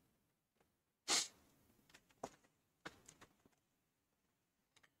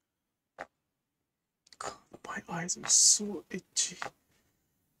 God, my eyes are so itchy.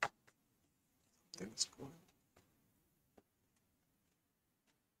 Something's going.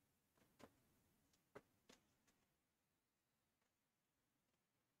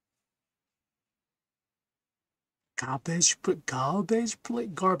 Garbage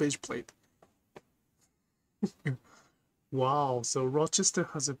plate. Wow, so Rochester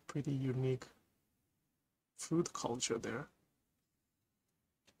has a pretty unique food culture there.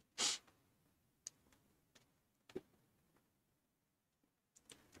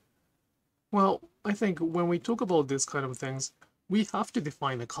 Well, I think when we talk about this kind of things, we have to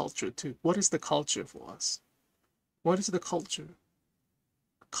define a culture too. What is the culture for us? What is the culture?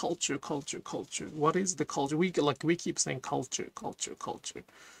 Culture. What is the culture? We keep saying culture.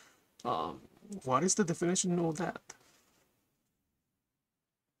 What is the definition of that?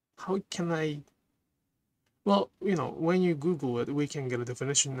 How can I Well, when you Google it, we can get a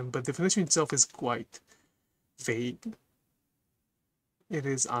definition, but definition itself is quite vague. It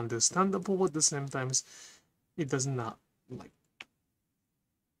is understandable at the same time. It does not, like,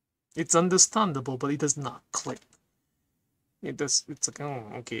 it's understandable, but it does not click. It's like, oh,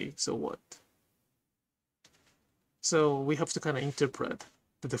 okay, so what? So we have to kind of interpret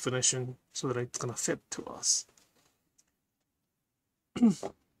the definition so that it's gonna fit to us.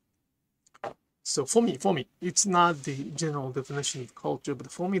 So for me, it's not the general definition of culture,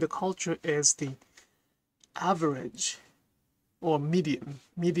 but for me, the culture is the average or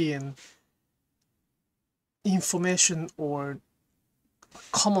median information or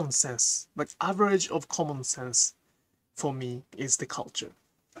common sense, like average of common sense. For me, is the culture.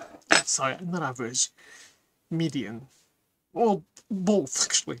 Sorry, not average, median, well, both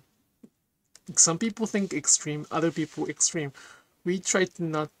actually. Some people think extreme, other people extreme. We try to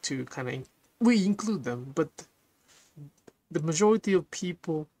not to we include them, but the majority of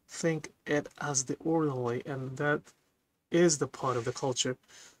people think it as the ordinary, and that is the part of the culture.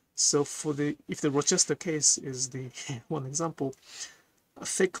 So if the Rochester case is the one example, a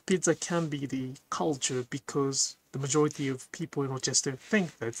thick pizza can be the culture because the majority of people in Rochester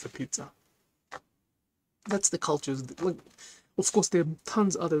think that it's the pizza. That's the culture. Like, of course, there are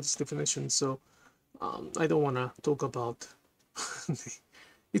tons of other definitions, so I don't want to talk about.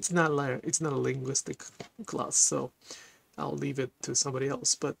 It's not a linguistic class, so I'll leave it to somebody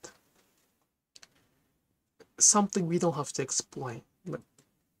else. But something we don't have to explain. But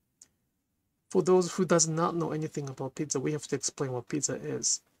for those who does not know anything about pizza, we have to explain what pizza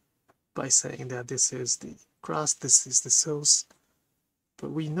is by saying that this is the crust, this is the sauce.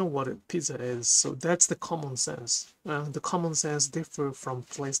 But we know what a pizza is, so that's the common sense. The common sense differ from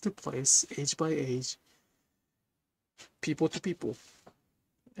place to place, age by age, people to people.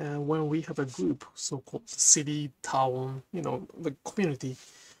 And when we have a group, so-called city, town, the community,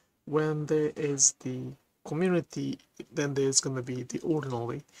 when there is the community, then there's going to be the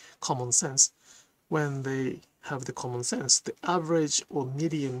ordinary common sense. When they have the common sense, the average or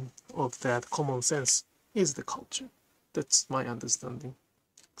median of that common sense is the culture. That's my understanding.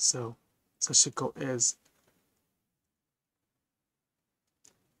 So Sashiko is,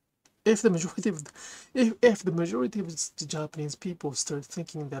 if the majority of the Japanese people start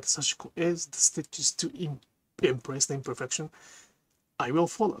thinking that Sashiko is the stitches to embrace the imperfection, I will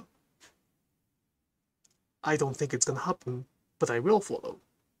follow. I don't think it's gonna happen, but I will follow.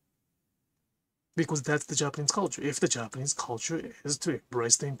 Because that's the Japanese culture. If the Japanese culture is to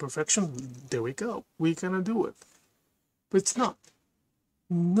embrace the imperfection, there we go. We're gonna do it. But it's not.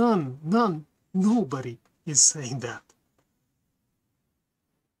 Nobody is saying that.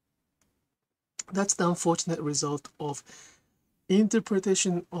 That's the unfortunate result of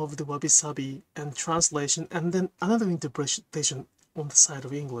interpretation of the wabi-sabi and translation, and then another interpretation on the side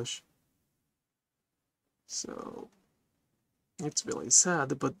of English. So it's really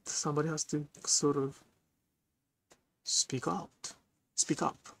sad, but somebody has to sort of speak up.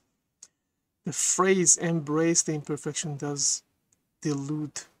 The phrase "embrace the imperfection" does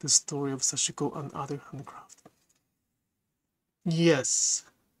dilute the story of Sashiko and other handcraft. Yes.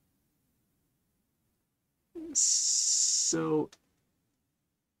 So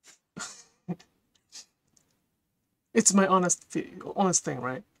it's my honest thing,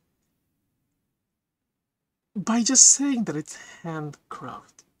 right? By just saying that it's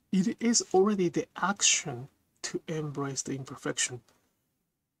handcraft, it is already the action to embrace the imperfection.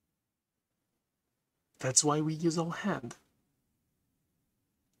 That's why we use our hand.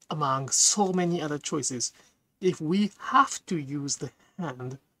 Among so many other choices, if we have to use the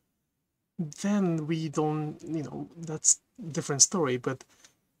hand, then we don't, that's a different story. But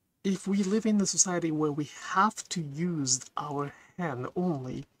if we live in a society where we have to use our hand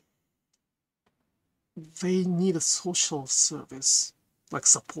only, they need a social service, like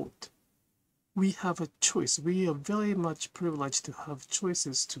support. We have a choice. We are very much privileged to have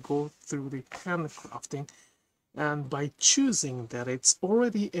choices to go through the handcrafting, and by choosing that, it's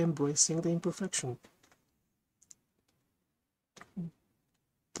already embracing the imperfection.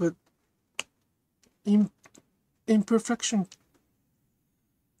 But imperfection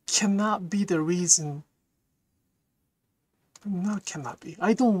cannot be the reason. No, it cannot be.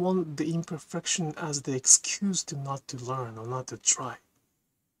 I don't want the imperfection as the excuse to not to learn or not to try.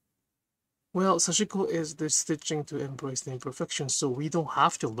 Well, Sashiko is the stitching to embrace the imperfection, so we don't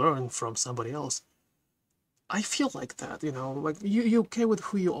have to learn from somebody else. I feel like that, like you're okay with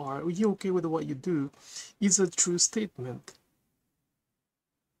who you are, you're okay with what you do, is a true statement.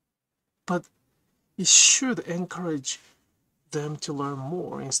 But it should encourage them to learn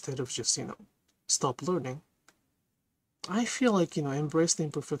more instead of just, stop learning. I feel like, embrace the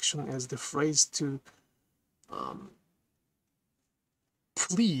imperfection is the phrase to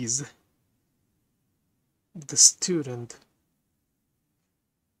please the student,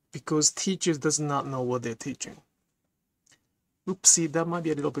 because teachers does not know what they're teaching. Oopsie, that might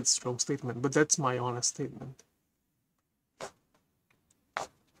be a little bit strong statement, but that's my honest statement.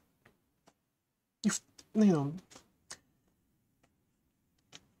 If,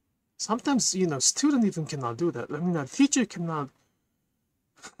 sometimes, student even cannot do that. I mean, a teacher cannot,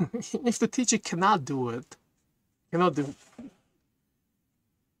 if the teacher cannot do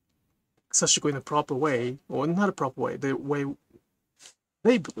Sashiko in a proper way, or not a proper way, the way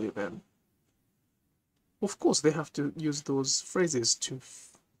they believe in, of course they have to use those phrases to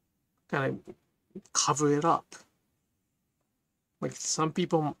kind of cover it up. Like some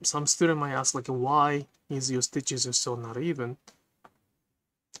student might ask, like, why is your stitches are so not even?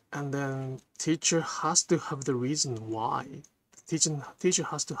 And then teacher has to have the reason why. Teacher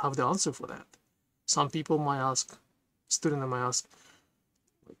has to have the answer for that. Some people might ask, student might ask,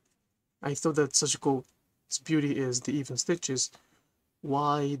 I thought that Sashiko's beauty is the even stitches.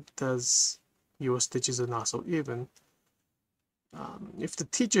 Why does your stitches are not so even? If the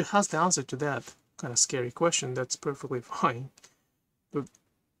teacher has the answer to that kind of scary question, that's perfectly fine. But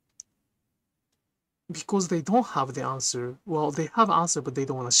because they don't have the answer, well, they have an answer, but they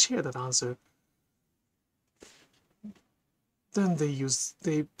don't want to share that answer, then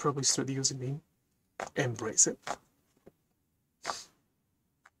they probably start using the embrace it.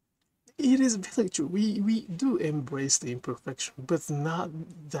 It is very true. We do embrace the imperfection, but not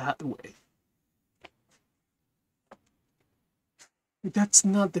that way. That's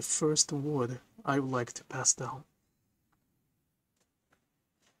not the first word I would like to pass down.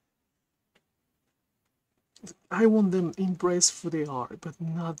 I want them embrace who they are, but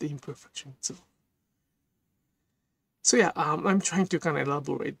not the imperfection itself. So yeah, I'm trying to kind of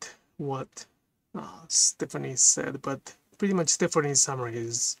elaborate what Stephanie said, but pretty much Stephanie's summary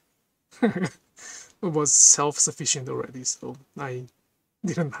is was self-sufficient already, so I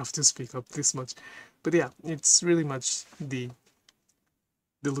didn't have to speak up this much. But yeah, it's really much the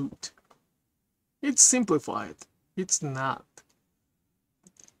loot. It's simplified. It's not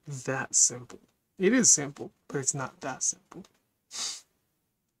that simple. It is simple, but it's not that simple.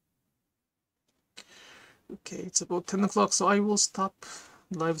 Okay, it's about 10 o'clock, so I will stop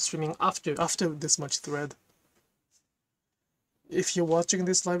live streaming after this much thread. If you're watching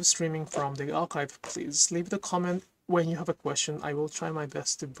this live streaming from the archive, please leave the comment when you have a question. I will try my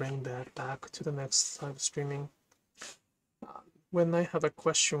best to bring that back to the next live streaming. When I have a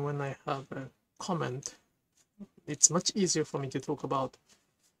question, when I have a comment, it's much easier for me to talk about.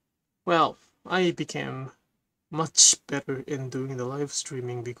 Well, I became much better in doing the live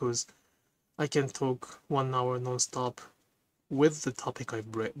streaming because I can talk 1 hour non-stop with the topic I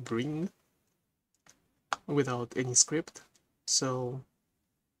bring without any script. So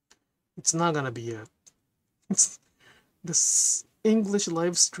it's not gonna be this English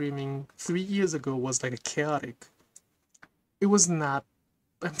live streaming 3 years ago was like a chaotic. It was not,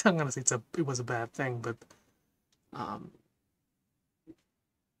 I'm not gonna say it was a bad thing, but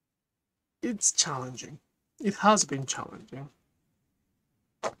it's challenging. It has been challenging.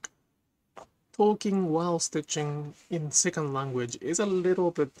 Talking while stitching in second language is a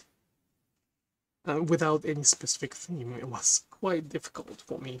little bit without any specific theme. It was quite difficult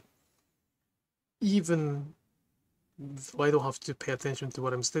for me. Even though I don't have to pay attention to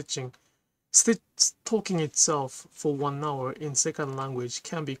what I'm stitching, talking itself for 1 hour in second language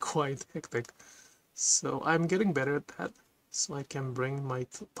can be quite hectic. So I'm getting better at that, so I can bring my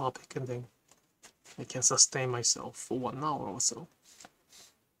topic and then I can sustain myself for 1 hour or so.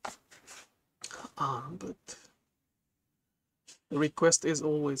 But the request is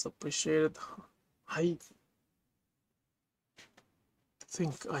always appreciated. I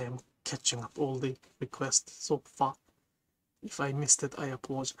think I am catching up all the requests so far. If I missed it, I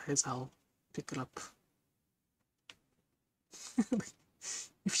apologize. I'll pick it up.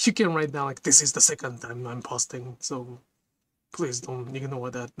 If you can write down, like, this is the second time I'm posting, so please don't ignore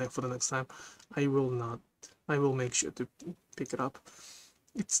that for the next time. I will make sure to pick it up.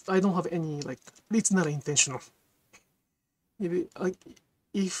 I don't have any, like, it's not intentional. Like,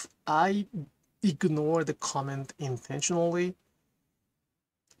 if I ignore the comment intentionally,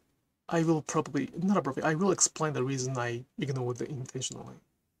 I will I will explain the reason I ignored it intentionally.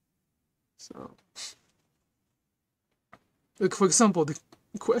 So, like, for example, the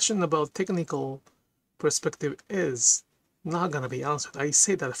question about technical perspective is not gonna be answered. I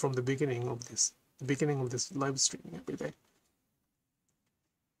say that from the beginning of this live streaming every day.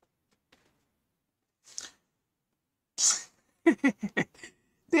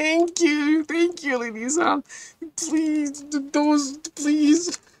 Thank you, lady-san. Please,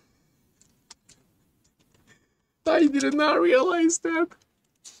 please. I did not realize that.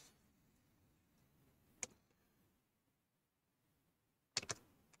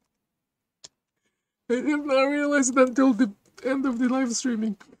 I did not realize it until the end of the live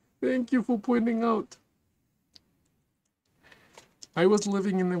streaming. Thank you for pointing out. I was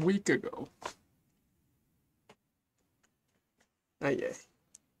living in a week ago. Yeah.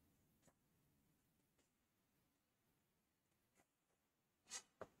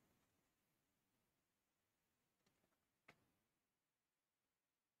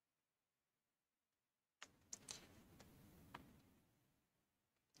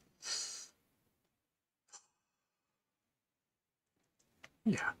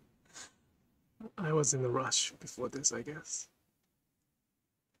 Yeah. I was in a rush before this, I guess.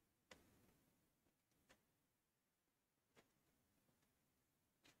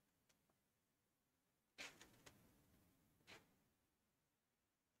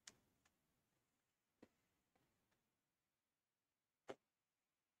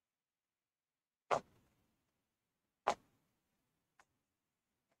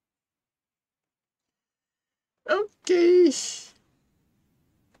 Okay.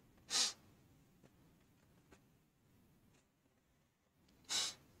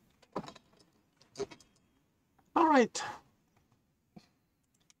 All right.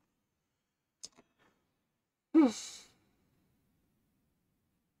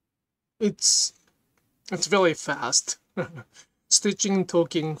 It's very fast. Stitching and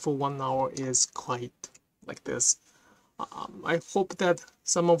talking for 1 hour is quite like this. I hope that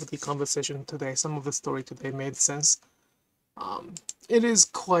some of the conversation today, some of the story today made sense. It is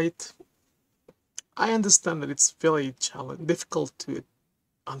quite... I understand that it's very difficult to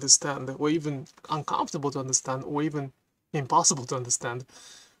understand, or even uncomfortable to understand, or even impossible to understand,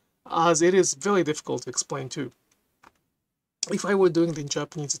 as it is very difficult to explain too. If I were doing it in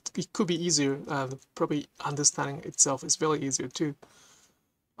Japanese, it could be easier, and probably understanding itself is very easier too.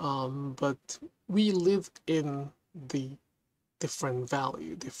 But we live in the different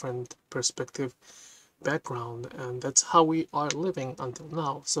value, different perspective, background, and that's how we are living until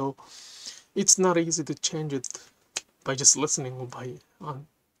now. So it's not easy to change it by just listening or by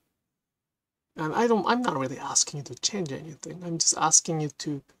and I'm not really asking you to change anything. I'm just asking you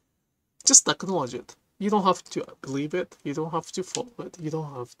to just acknowledge it. You don't have to believe it, you don't have to follow it, you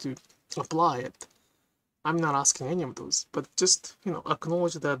don't have to apply it. I'm not asking any of those, but just,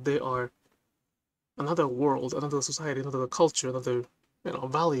 acknowledge that they are another world, another society, another culture, another,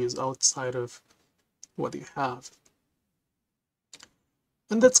 values outside of what you have.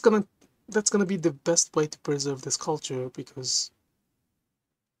 And that's gonna be the best way to preserve this culture, because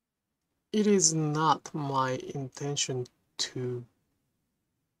it is not my intention to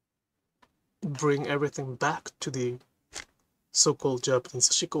bring everything back to the so-called Japanese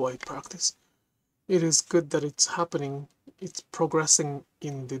Sashiko practice. It is good that it's happening, it's progressing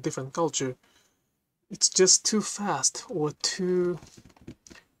in the different culture. It's just too fast or too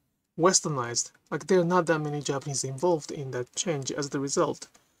westernized. Like, there are not that many Japanese involved in that change. As the result,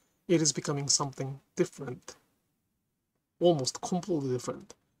 it is becoming something different, almost completely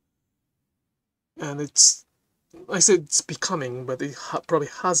different. And I said it's becoming, but it probably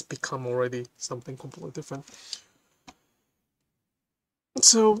has become already something completely different.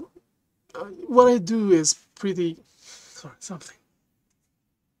 So what I do is pretty... Sorry, something.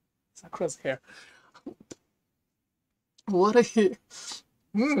 Sakura's hair. What I...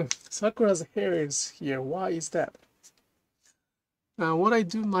 Sakura's hair is here. Why is that? What I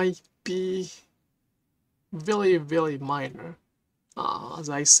do might be very, very minor. As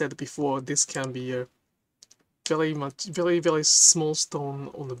I said before, this can be a very, very small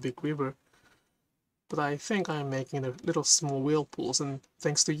stone on the big river. But I think I'm making a little small whirlpools, and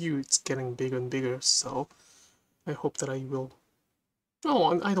thanks to you, it's getting bigger and bigger. So I hope that I will...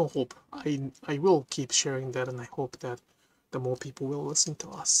 No, I don't hope. I will keep sharing that, and I hope that the more people will listen to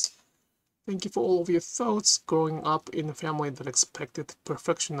us. Thank you for all of your thoughts. Growing up in a family that expected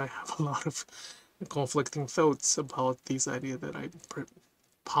perfection, I have a lot of conflicting thoughts about these ideas that I'm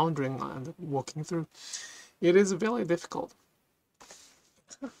pondering and walking through. It is very difficult.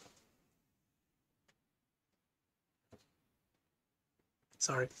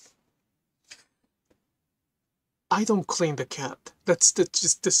 Sorry. I don't clean the cat. That's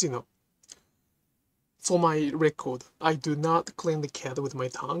just this, for my record, I do not clean the cat with my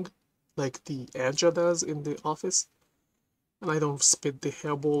tongue, like the Anja does in the office. And I don't spit the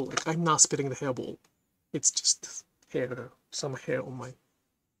hairball. Like, I'm not spitting the hairball. It's just hair, some hair on my...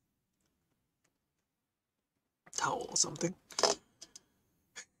 towel or something.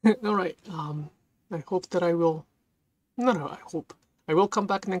 All right. I hope that I will. No, I hope I will come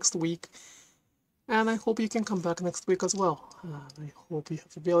back next week, and I hope you can come back next week as well. I hope you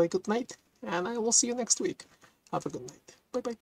have a very good night, and I will see you next week. Have a good night. Bye bye.